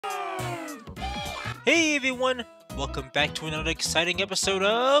Hey everyone! Welcome back to another exciting episode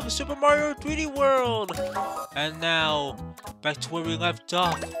of Super Mario 3D World! And now, back to where we left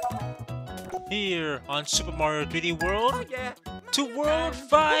off. Here on Super Mario 3D World, to World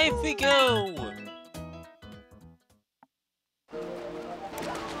 5 we go!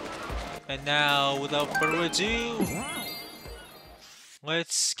 And now, without further ado,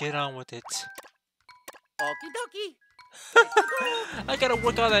 let's get on with it. Okie dokie. I gotta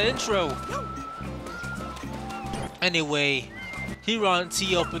work on that intro! Anyway, here on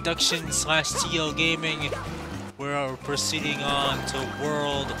TL Productions / TL Gaming, we're proceeding on to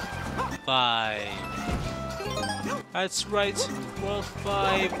World 5. That's right, World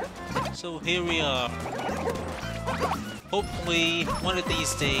 5. So here we are. Hopefully, one of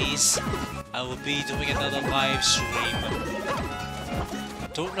these days, I will be doing another live stream.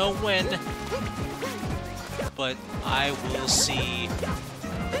 Don't know when, but I will see.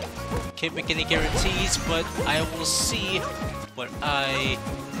 Can't make any guarantees, but I will see what I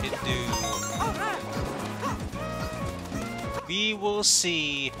can do. We will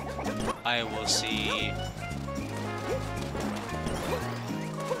see. I will see.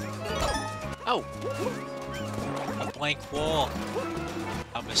 Oh! A blank wall.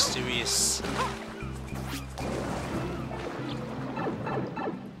 How mysterious.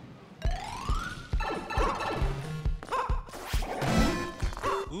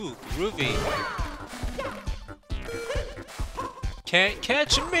 Ooh, groovy. Can't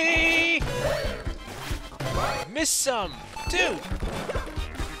catch me! Miss some! Dude!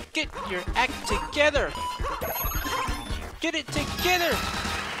 Get your act together! Get it together!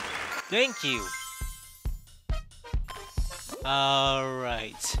 Thank you.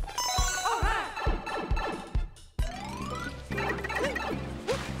 Alright.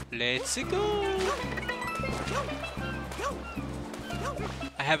 Let's go!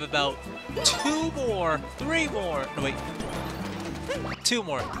 I have about 3 more. No, wait. 2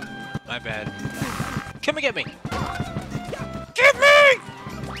 more. My bad. Come and get me! Get me!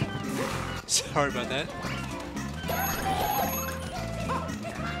 Sorry about that.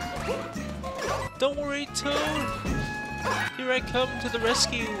 Don't worry, Toad. Here I come to the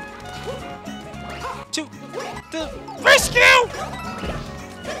rescue. To the rescue!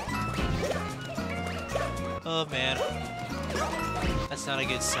 Oh, man. That's not a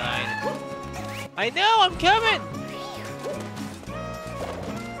good sign. I know, I'm coming!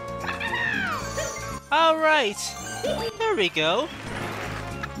 Alright, there we go.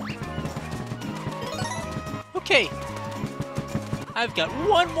 Okay. I've got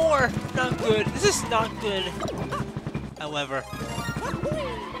 1 more. Not good. This is not good. However.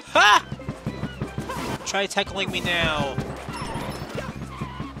 Ha! Try tackling me now.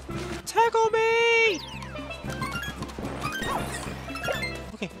 Tackle me!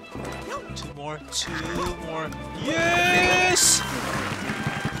 Okay. 2 more. Yes!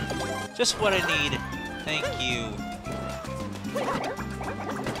 Just what I need. Thank you.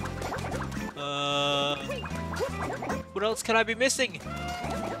 What else can I be missing?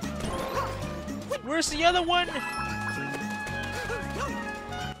 Where's the other one?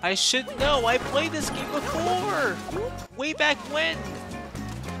 I should know. I played this game before. Way back when.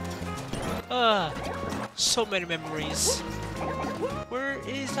 So many memories. Where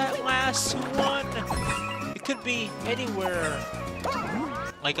is that last one? It could be anywhere.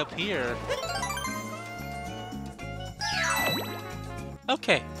 Like up here.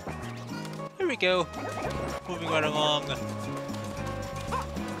 Okay. Here we go. Moving right along.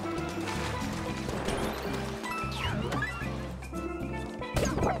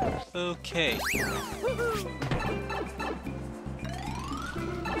 Okay.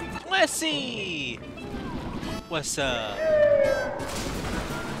 Let's see! What's up?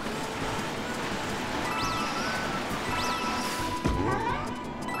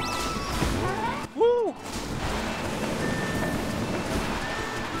 Woo!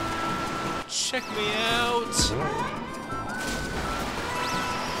 Check me out!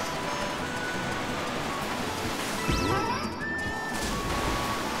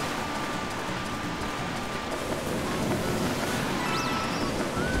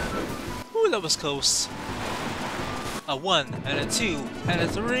 Ooh, that was close. A 1, and a 2, and a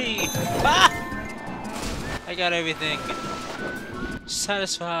 3! Ah! I got everything.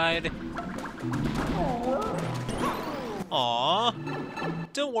 Satisfied. Aww.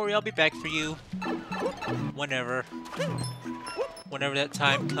 Don't worry, I'll be back for you. Whenever. Whenever that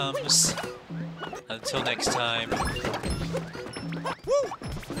time comes. Until next time. Woo!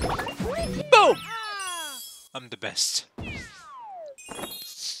 Boom! I'm the best.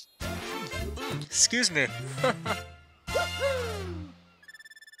 Excuse me.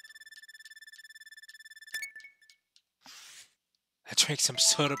 drink some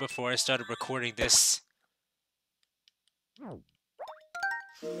soda before I started recording this.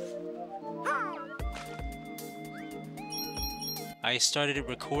 I started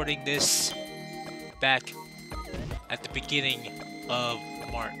recording this back at the beginning of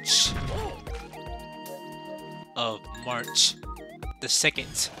March. The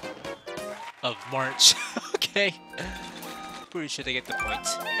 2nd of March. Okay. Pretty sure they get the point.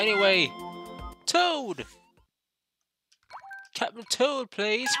 Anyway, Toad! Captain Toad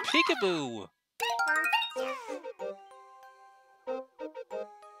plays Peekaboo!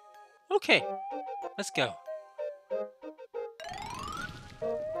 Okay, let's go.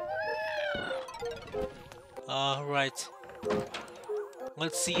 Alright.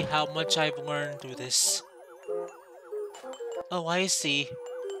 Let's see how much I've learned through this. Oh, I see.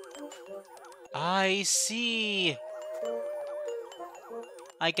 I see!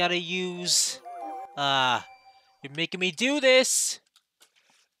 I gotta use... you're making me do this!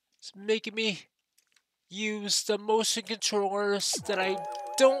 It's making me use the motion controllers that I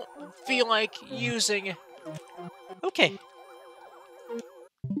don't feel like using. Okay.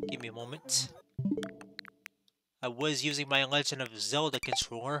 Give me a moment. I was using my Legend of Zelda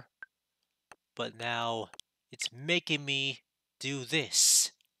controller, but now it's making me do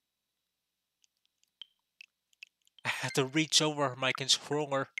this. I have to reach over my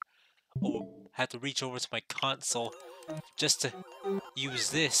controller, or have to reach over to my console just to use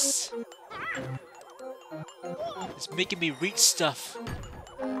this. It's making me reach stuff.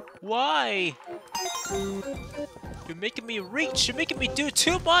 Why? You're making me reach. You're making me do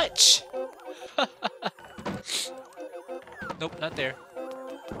too much. Nope, not there.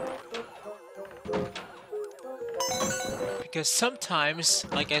 Because sometimes,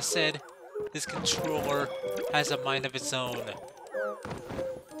 like I said, this controller has a mind of its own.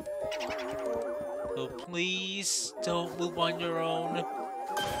 So please don't move on your own.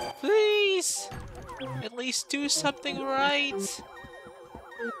 Please! At least do something right.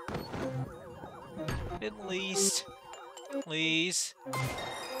 At least. Please.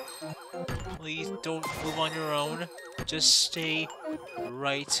 Please don't move on your own. Just stay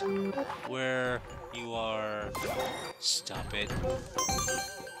right where you are. Stop it.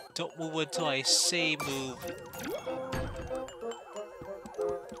 Don't move until I say move.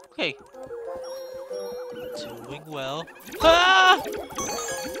 Okay. Doing well. Ah!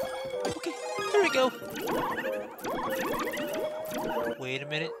 Okay, there we go. Wait a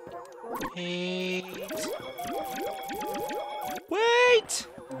minute. Wait!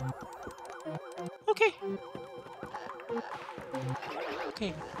 Okay.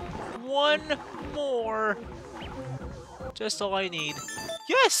 Okay. One more. Just all I need.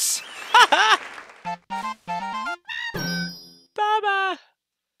 Yes! Haha! Baba!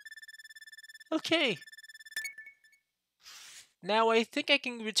 Okay. Now I think I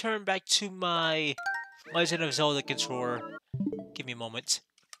can return back to my Legend of Zelda controller. Give me a moment.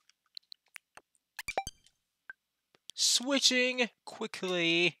 Switching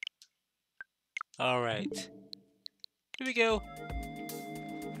quickly. Alright. Here we go.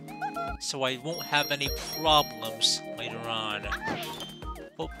 So I won't have any problems later on.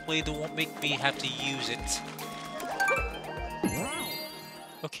 Hopefully they won't make me have to use it.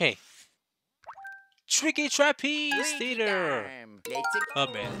 Okay. Tricky Trapeze Theater! Oh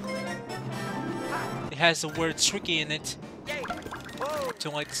man. It has the word tricky in it.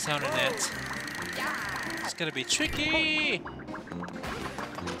 Don't like the sound of that. It's gonna be tricky!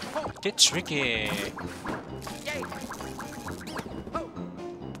 Get tricky!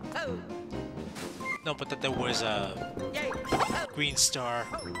 No, but that there was a green star.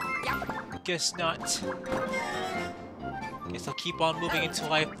 Guess not. Guess I'll keep on moving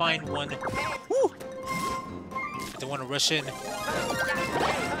until I find one. Woo! I don't want to rush in.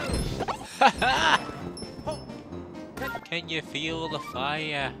 Can you feel the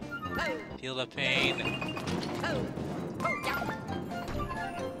fire? Feel the pain?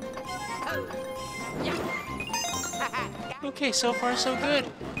 Okay, so far so good.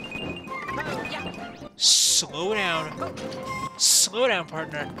 Slow down. Slow down,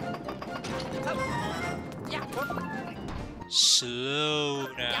 partner. Slow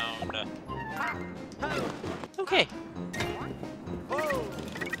down. Okay.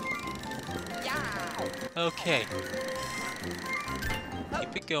 Okay.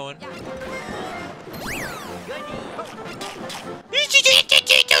 Keep it going.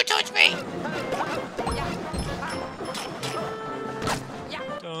 Don't touch me!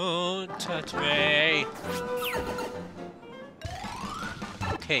 Don't touch me!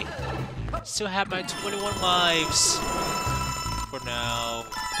 Okay. Still have my 21 lives. For now.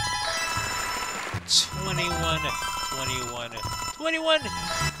 21 21. 21!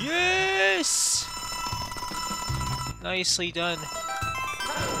 Yes! Nicely done.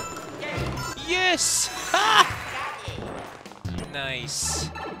 Yes! Ha! Nice.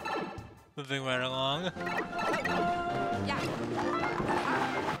 Moving right along.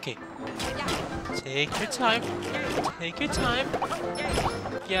 Okay. Take your time. Take your time.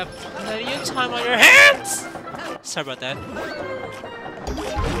 You have plenty of time on your hands! Sorry about that.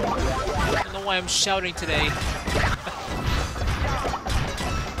 I don't know why I'm shouting today.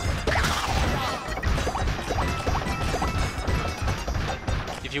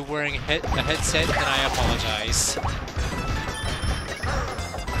 If you're wearing a headset, then I apologize.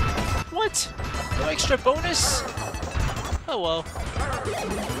 What? No extra bonus? Oh well.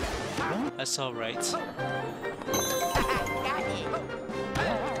 That's alright.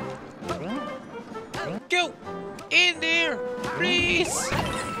 Go! In there! Please!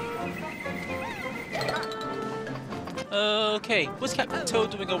 Okay, what's Captain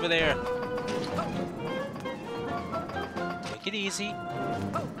Toad doing over there? Take it easy.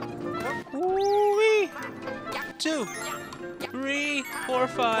 Woo-wee! 2, 3, 4,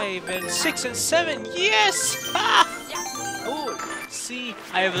 5, and 6 and 7. Yes! Ha! See,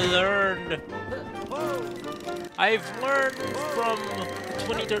 I've learned. I've learned from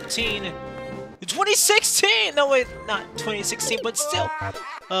 2013. 2016! No, wait, not 2016, but still.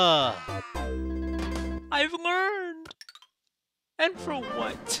 I've learned. And for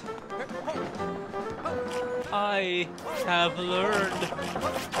what? I have learned.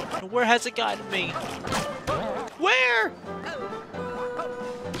 Where has it gotten me? Where?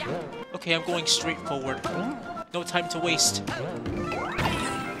 Okay, I'm going straight forward. No time to waste.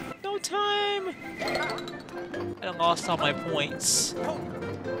 No time! I lost all my points.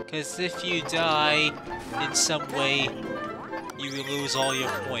 Because if you die in some way, you will lose all your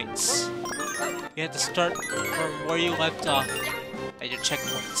points. You have to start from where you left off at your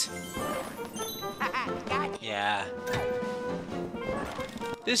checkpoint. Yeah.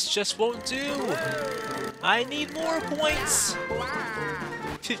 This just won't do. I need more points.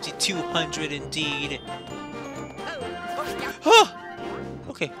 5,200 indeed. Huh.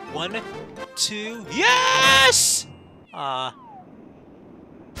 Okay, 1, 2, yes! Oh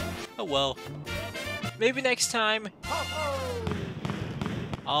well. Maybe next time.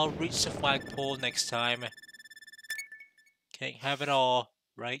 I'll reach the flagpole next time. Can't have it all,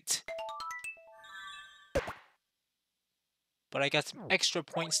 right? But I got some extra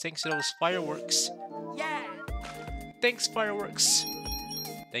points thanks to those fireworks. Yeah! Thanks, fireworks.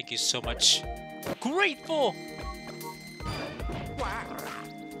 Thank you so much. Grateful!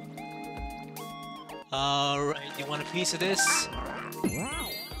 Alright, you want a piece of this?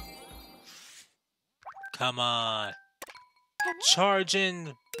 Come on. Charge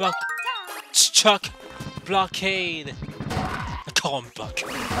in, Buck. Chuck. Blockade. I call him Buck.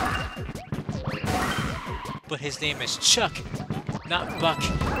 But his name is Chuck, not Buck.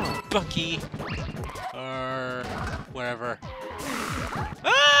 Bucky. Or whatever.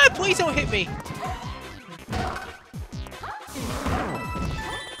 Ah! Please don't hit me!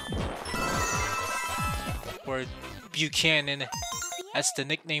 Or Buchanan. That's the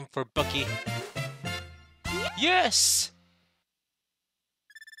nickname for Bucky. Yes!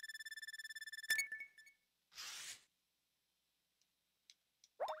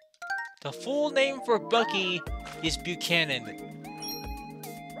 The full name for Bucky is Buchanan.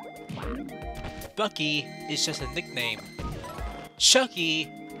 Bucky is just a nickname.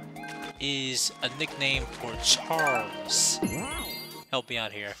 Chucky is a nickname for Charles. Help me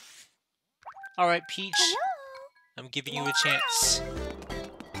out here. Alright, Peach. Hello? I'm giving you a chance.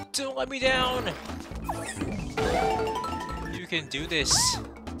 Don't let me down! You can do this.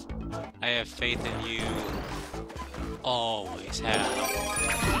 I have faith in you. Always have.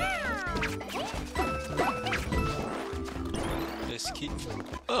 Just keep...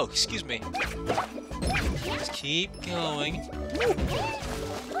 Oh, excuse me. Just keep going.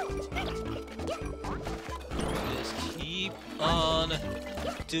 Just keep on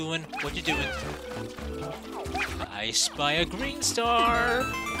doing what you're doing. I spy a green star!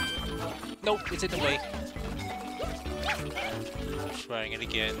 Nope, it's in the way. Trying it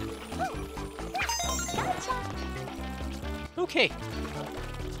again. Okay.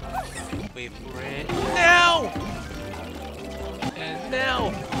 Wait for it. Now! And now!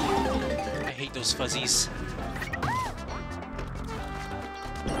 I hate those fuzzies.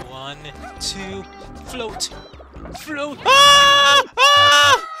 1, 2, float! Float! Ah!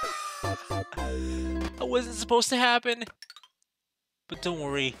 Ah! That wasn't supposed to happen. But don't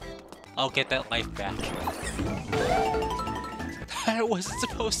worry, I'll get that life back. That wasn't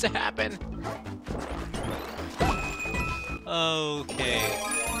supposed to happen. Okay.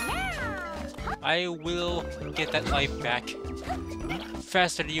 I will get that life back.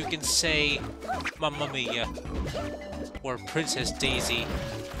 Faster than you can say Mamma Mia. Or Princess Daisy.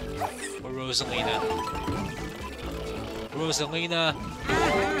 Or Rosalina. Rosalina.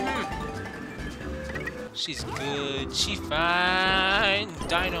 She's good. She's fine.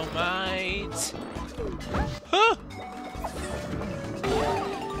 Dynamite. Huh!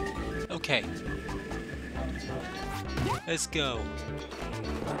 Okay. Let's go.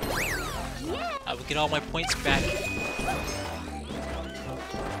 I will get all my points back.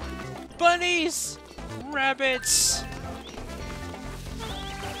 Bunnies! Rabbits!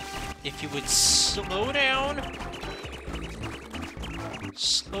 If you would slow down.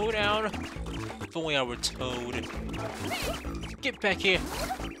 Slow down. If only I were Toad. Get back here.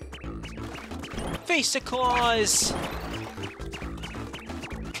 Face the claws!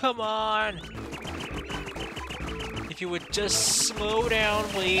 Come on! If you would just slow down,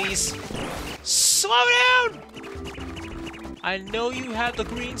 please. Slow down! I know you have the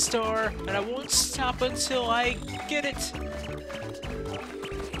green star, and I won't stop until I get it.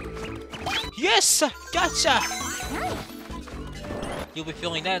 Yes! Gotcha! You'll be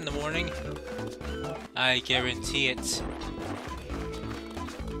feeling that in the morning. I guarantee it.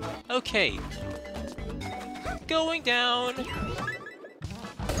 Okay. Going down.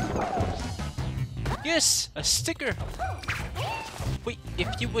 Yes! A sticker! Wait,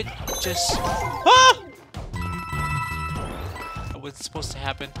 if you would just... Ah! That wasn't supposed to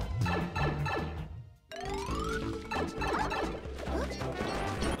happen.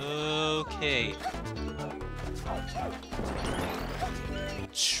 Okay.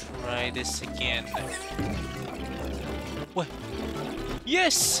 Try this again. What?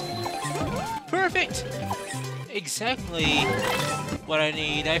 Yes! Perfect! Exactly what I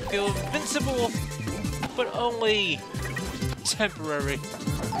need. I feel invincible, but only temporary.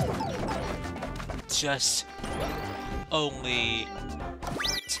 Just only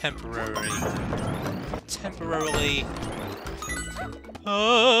temporary. Temporarily.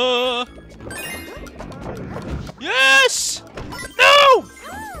 Yes! No!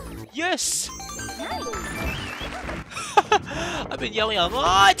 Yes! I've been yelling a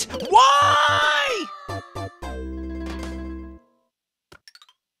lot! Why?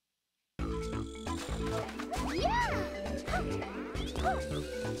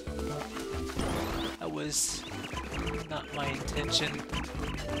 That was not my intention.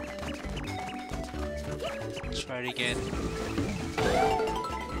 Try it again.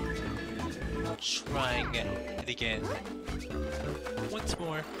 Trying it again. Once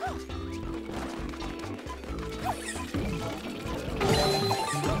more.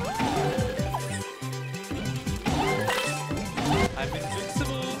 I'm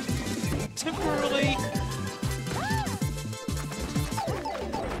invincible! Temporarily!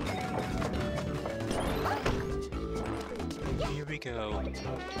 Here we go.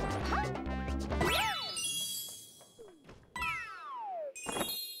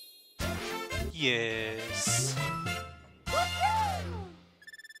 Yes.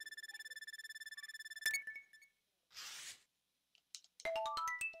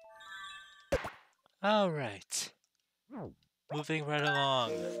 All right. Moving right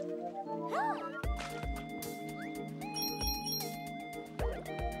along.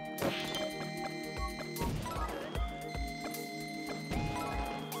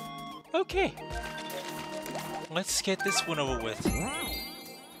 Okay. Let's get this one over with.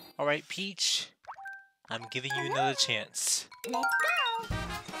 Alright, Peach. I'm giving you another chance. Let's go!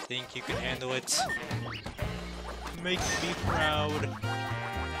 Think you can handle it? Make me proud.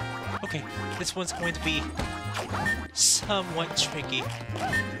 Okay, this one's going to be somewhat tricky.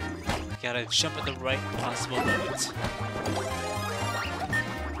 Gotta jump at the right possible moment.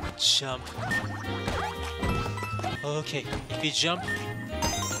 Jump. Okay, if you jump,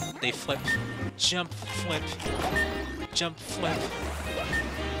 they flip. Jump, flip. Jump, flip.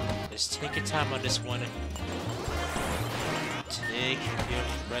 Just take your time on this one. Take your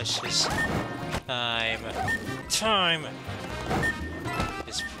precious time. Time!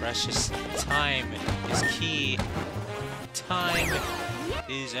 This precious time is key. Time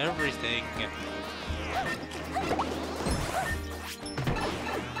is everything.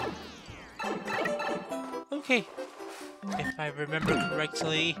 Okay, if I remember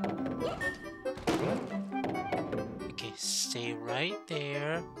correctly. Okay, stay right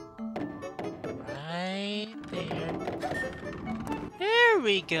there. Right there. There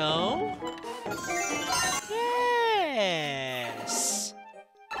we go. Yes.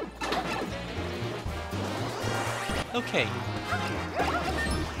 Okay.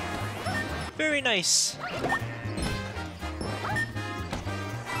 Very nice.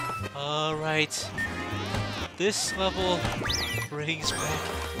 Alright. This level brings back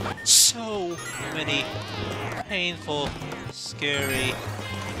so many painful, scary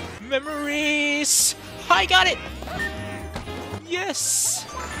memories! I got it! Yes!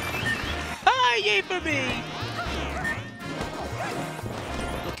 Hi, yay for me!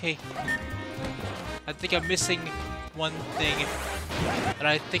 Okay. I think I'm missing one thing. And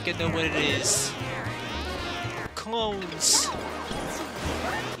I think I know what it is. Clones!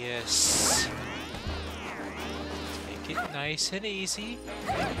 Yes. Take it nice and easy.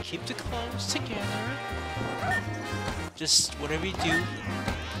 Keep the clones together. Just whatever you do,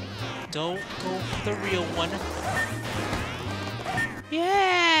 don't go for the real one.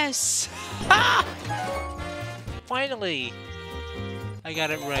 Yes! Ha! Finally! I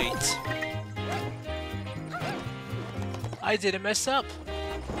got it right. I didn't mess up.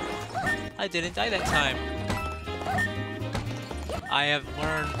 I didn't die that time. I have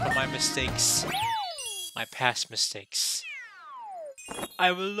learned from my mistakes. My past mistakes.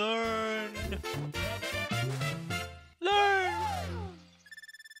 I will learn. Learn!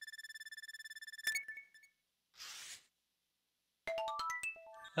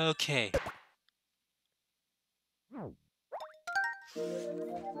 Okay.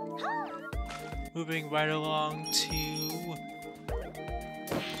 Moving right along to...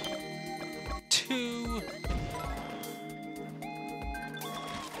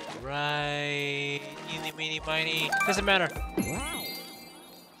 Right... Eeny, meeny, miny... Doesn't matter.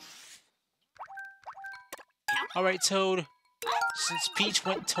 Alright, Toad. Since Peach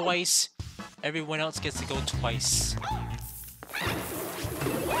went twice, everyone else gets to go twice.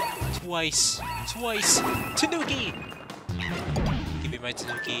 Twice. Tanuki! Give me my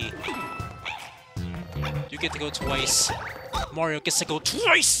Tanuki. You get to go twice. Mario gets to go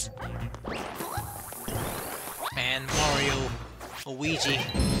twice! And Luigi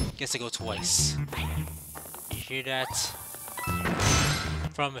gets to go twice. You hear that?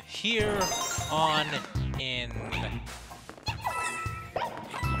 From here on in.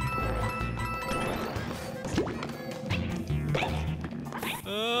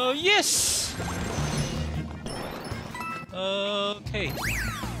 Yes! Okay.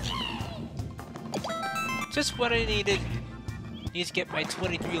 Just what I needed. Need to get my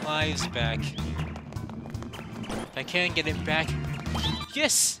 23 lives back. If I can get it back.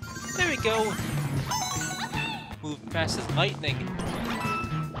 Yes! There we go! Move fast as lightning.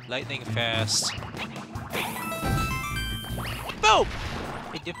 Lightning fast. Boom!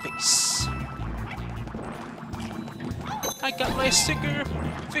 In your face. I got my sticker!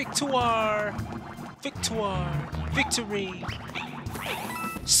 Victoire! Victoire! Victory!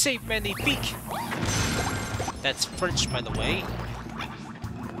 Save magnifique! That's French, by the way.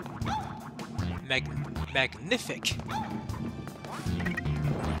 Magnifique!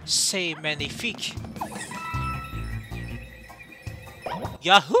 C'est magnifique!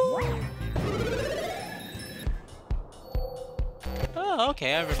 Yahoo! Oh,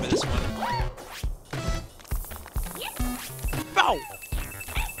 okay, I remember this one. Bow!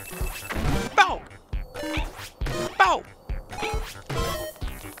 Bow! Bow!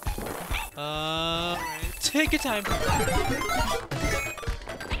 Take your time.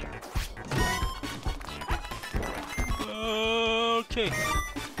 Okay.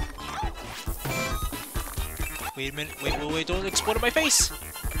 Wait a minute. Wait, don't explode in my face!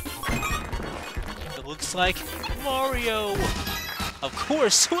 It looks like Mario! Of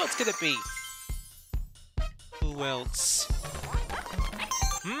course! Who else could it be? Who else?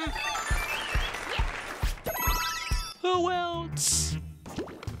 Who else?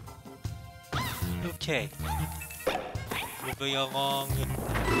 Okay. Moving along.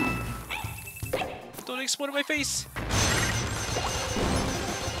 Don't explode in my face!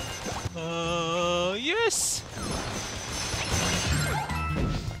 Yes!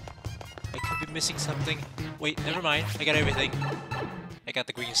 I could be missing something. Wait, never mind. I got everything. I got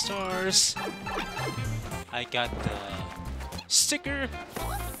the green stars. I got the sticker.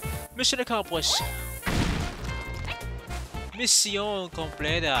 Mission accomplished. Mission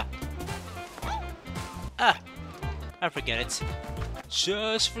completa. Ah! I forget it.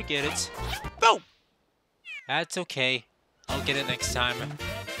 Just forget it. Boom! That's okay. I'll get it next time.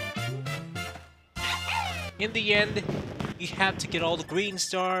 In the end, you have to get all the green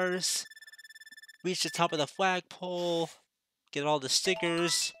stars, reach the top of the flagpole, get all the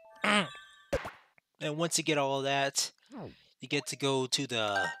stickers, and once you get all of that, you get to go to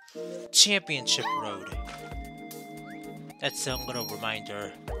the championship road. That's a little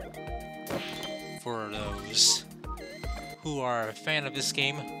reminder for those who are a fan of this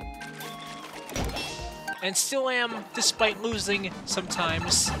game. And still am, despite losing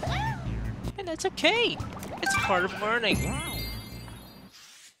sometimes. That's okay. It's part of learning.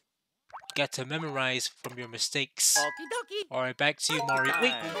 Got to memorize from your mistakes. Okie dokie. Alright, back to you, Mario.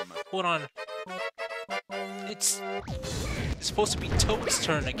 Wait, hold on. It's supposed to be Toad's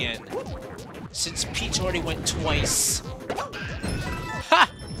turn again. Since Peach already went twice. Ha!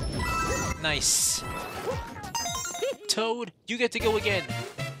 Nice. Toad, you get to go again.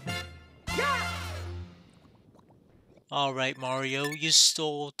 Alright, Mario, you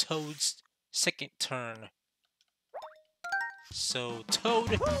stole Toad's second turn. So,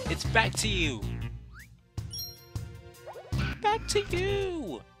 Toad, it's back to you. Back to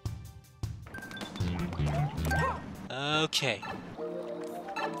you. Okay.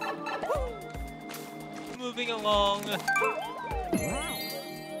 Moving along.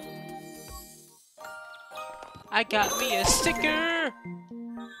 I got me a sticker!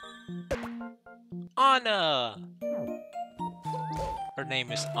 Anna! Her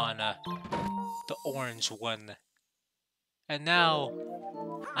name is Anna. The orange one. And now,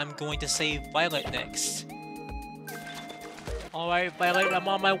 I'm going to save Violet next. Alright, Violet, I'm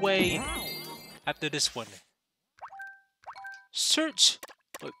on my way. After this one. Search!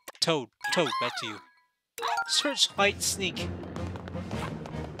 Oh, Toad, back to you. Search, light, sneak.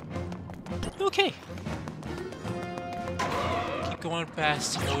 Okay. Keep going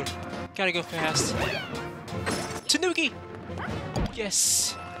fast, Toad. Gotta go fast. Tanuki!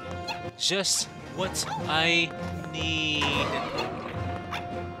 Yes! Just what I need.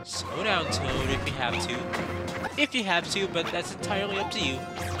 Slow down, Toad, if you have to. If you have to, but that's entirely up to you.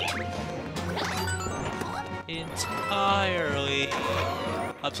 Entirely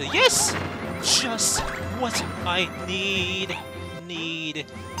up to yes! Just what I need.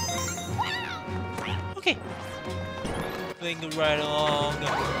 Okay. Moving right along.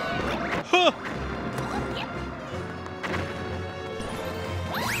 Huh!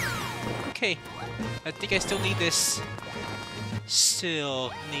 Okay. I think I still need this.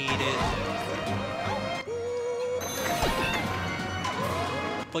 Still need it.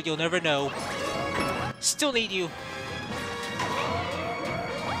 But you'll never know. Still need you.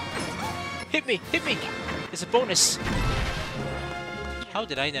 Hit me! It's a bonus. How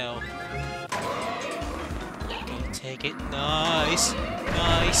did I know? Take it. Nice.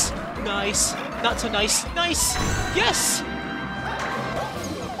 Not so nice. Nice! Yes!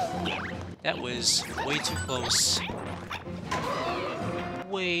 That was way too close.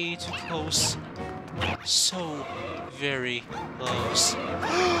 Way too close. So very close.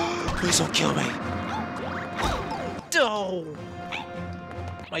 Please don't kill me. No!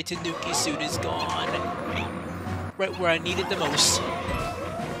 My Tanuki suit is gone. Right where I need it the most.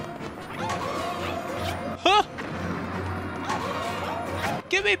 Huh!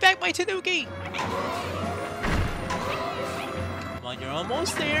 Give me back my Tanuki! Come on, you're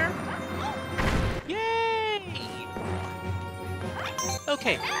almost there. Yay!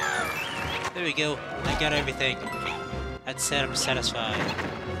 Okay. There we go. I got everything. That's it, I'm satisfied.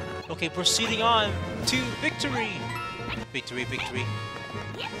 Okay, proceeding on to victory! Victory. Victory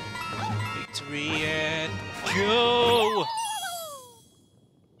and go!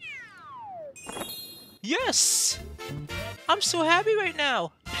 Yes! I'm so happy right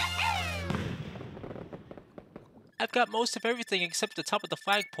now! I've got most of everything except the top of the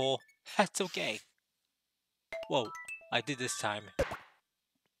flagpole. That's okay. Whoa, I did this time.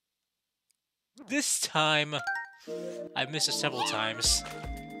 This time, I missed it several times.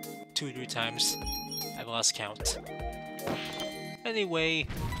 2 or 3 times. I've lost count. Anyway,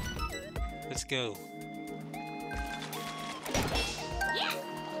 let's go.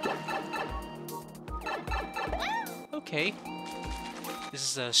 Okay. This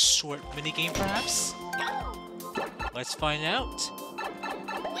is a short minigame, perhaps? Let's find out.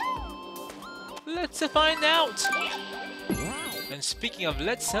 Let's find out! And speaking of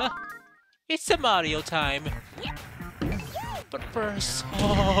it's a Mario time! But first...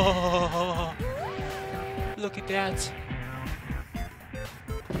 Oh, look at that!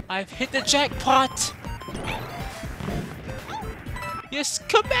 I've hit the jackpot! Yes,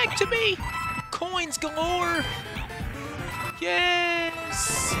 come back to me! Coins galore!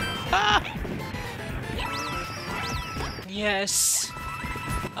 Yes! Ah! Yes!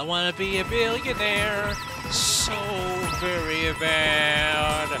 I want to be a billionaire! So very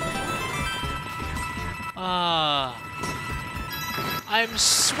bad! Ah! I'm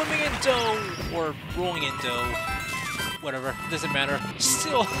swimming in dough! Or rolling in dough. Whatever, doesn't matter.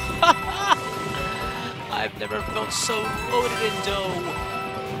 Still! I've never felt so loaded in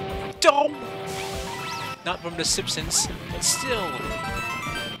dough! Dough! Not from The Simpsons, but still.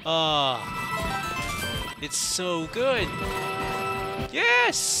 It's so good.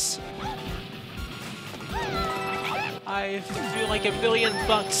 Yes! I feel like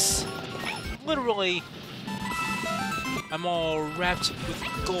 $1,000,000. Literally. I'm all wrapped with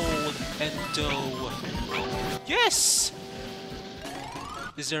gold and dough. Yes!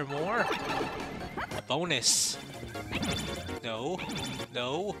 Is there more? A bonus. No.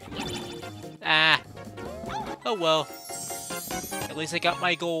 No. Ah. Oh well. At least I got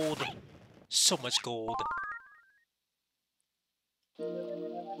my gold. So much gold.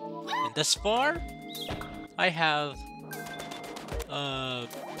 And thus far, I have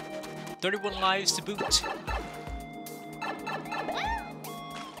 31 lives to boot.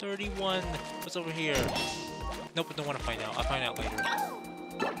 31. What's over here? Nope, don't want to find out. I'll find out later.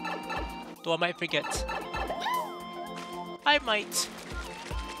 Though I might forget. I might.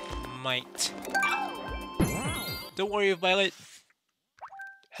 Don't worry, Violet.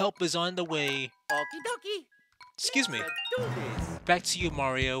 Help is on the way. Okie dokie. Excuse me. Let's do this. Back to you,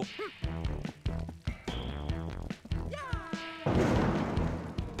 Mario.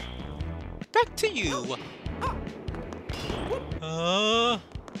 Back to you.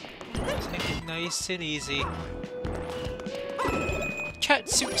 Take it nice and easy. Cat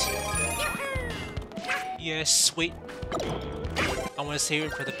suit. Yes, wait. I want to save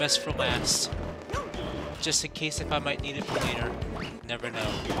it for the best for last. Just in case if I might need it for later. Never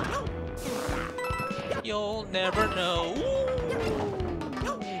know. You'll never know.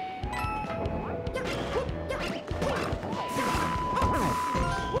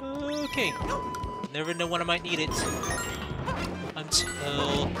 Okay. Never know when I might need it.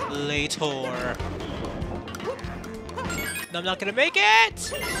 Until later. No, I'm not gonna make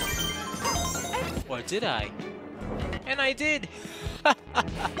it! Or did I? And I did!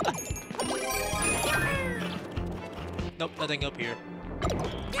 Nope, nothing up here.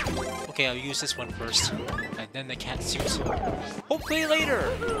 Okay, I'll use this one first. And then the cat suit. Hopefully later!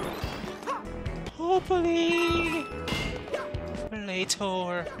 Hopefully!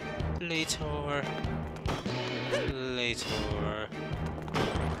 Later. Later. Later.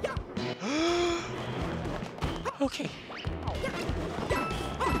 Okay.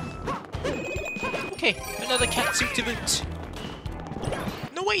 Okay, another cat suit to boot.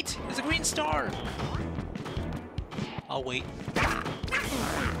 No, wait! There's a green star! I'll wait.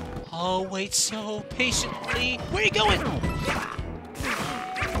 I'll wait so patiently. Where are you going?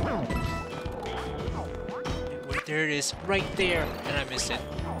 Wait, there it is. Right there. And I missed it.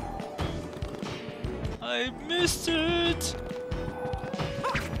 I missed it!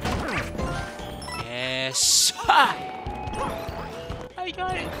 Yes! Ha! I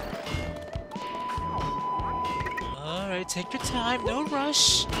got it! Alright, take your time. No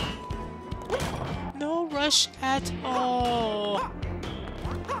rush. No rush at all.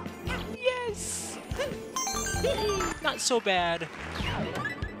 Yes! Not so bad.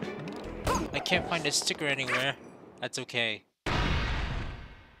 I can't find a sticker anywhere. That's okay.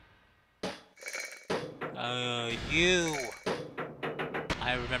 You.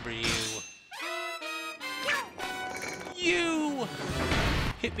 I remember you. You!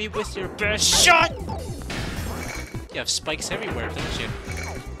 Hit me with your best shot! You have spikes everywhere, don't you?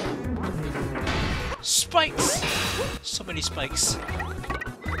 Spikes! So many spikes.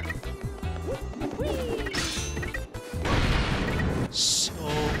 So...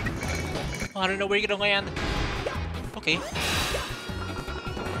 I don't know where you're gonna land. Okay.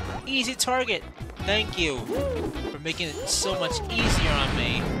 Easy target. Thank you for making it so much easier on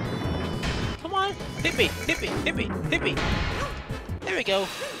me. Come on, hit me, hit me, hit me, hit me. There we go.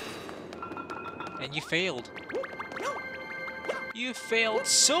 And you failed. You failed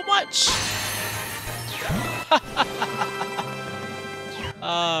so much.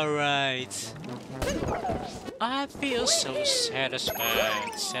 Alright. I feel so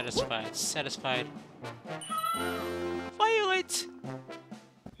satisfied, satisfied. Violet!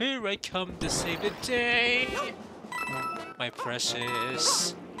 Here I come to save the day! My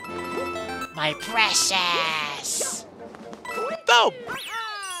precious. My precious! Boom!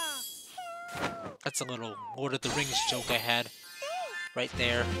 That's a little Lord of the Rings joke I had. Right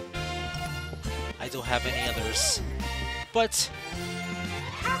there. I don't have any others. But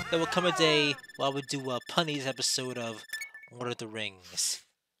there will come a day where I will do a Punnies episode of Lord of the Rings.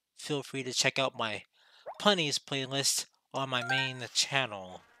 Feel free to check out my Punnies playlist on my main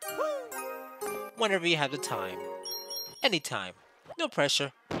channel. Whenever you have the time. Anytime. No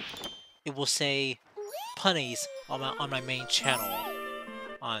pressure. It will say Punnies on my main channel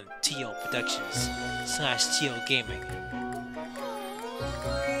on TL Productions / TL Gaming.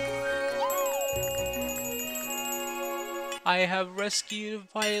 I have rescued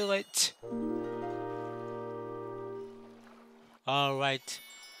Violet. Alright.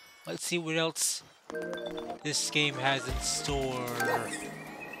 Let's see what else this game has in store.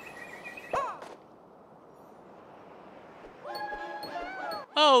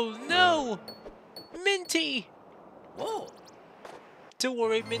 Oh no! Minty! Whoa. Don't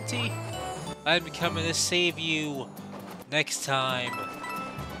worry, Minty. I'm coming to save you next time.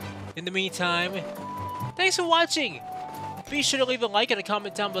 In the meantime, thanks for watching! Be sure to leave a like and a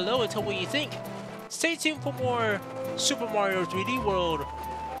comment down below and tell what you think. Stay tuned for more Super Mario 3D World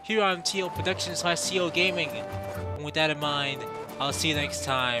here on TL Productions / Pro&Gaming. And with that in mind, I'll see you next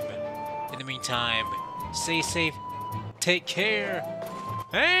time. In the meantime, stay safe, take care,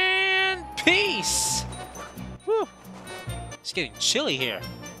 and peace! Whew. It's getting chilly here.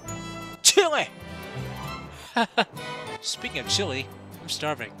 Chilly! Speaking of chilly, I'm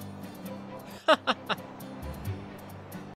starving.